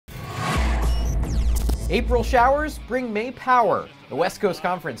April showers bring May power. The West Coast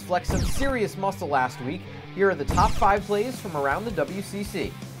Conference flexed some serious muscle last week. Here are the top 5 plays from around the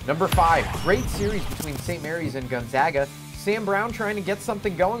WCC. Number 5, great series between St. Mary's and Gonzaga. Sam Brown trying to get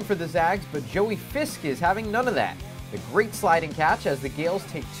something going for the Zags, but Joey Fisk is having none of that. The great sliding catch as the Gales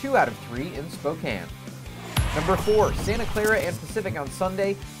take 2 out of 3 in Spokane. Number 4, Santa Clara and Pacific on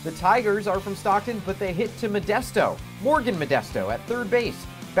Sunday. The Tigers are from Stockton, but they hit to Modesto. Morgan Modesto at third base.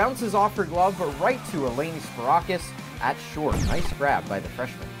 Bounces off her glove, but right to Eleni Sparakis at short. Nice grab by the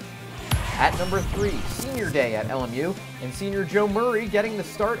freshman. At number 3, Senior Day at LMU, and senior Joe Murray getting the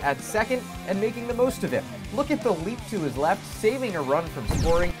start at second and making the most of it. Look at the leap to his left, saving a run from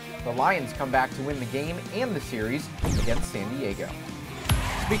scoring. The Lions come back to win the game and the series against San Diego.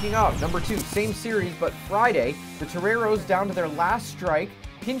 Speaking of, number 2, same series, but Friday, the Toreros down to their last strike.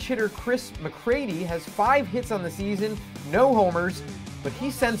 Pinch hitter Chris McCready has 5 hits on the season, no homers, but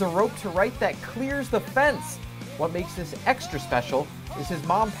he sends a rope to right that clears the fence. What makes this extra special is his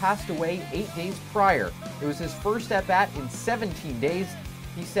mom passed away 8 days prior. It was his first at-bat in 17 days.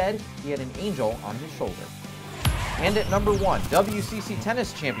 He said he had an angel on his shoulder. And at number 1, WCC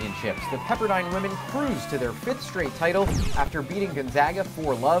Tennis Championships. The Pepperdine women cruise to their 5th straight title after beating Gonzaga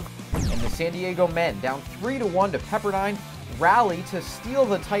 4-love. And the San Diego men, down 3-1 to Pepperdine, rally to steal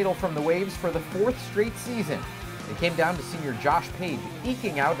the title from the Waves for the 4th straight season. It came down to senior Josh Page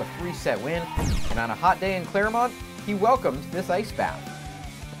eking out a 3-set win, and on a hot day in Claremont, he welcomed this ice bath.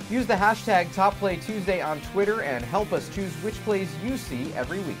 Use the hashtag TopPlayTuesday on Twitter and help us choose which plays you see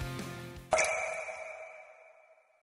every week.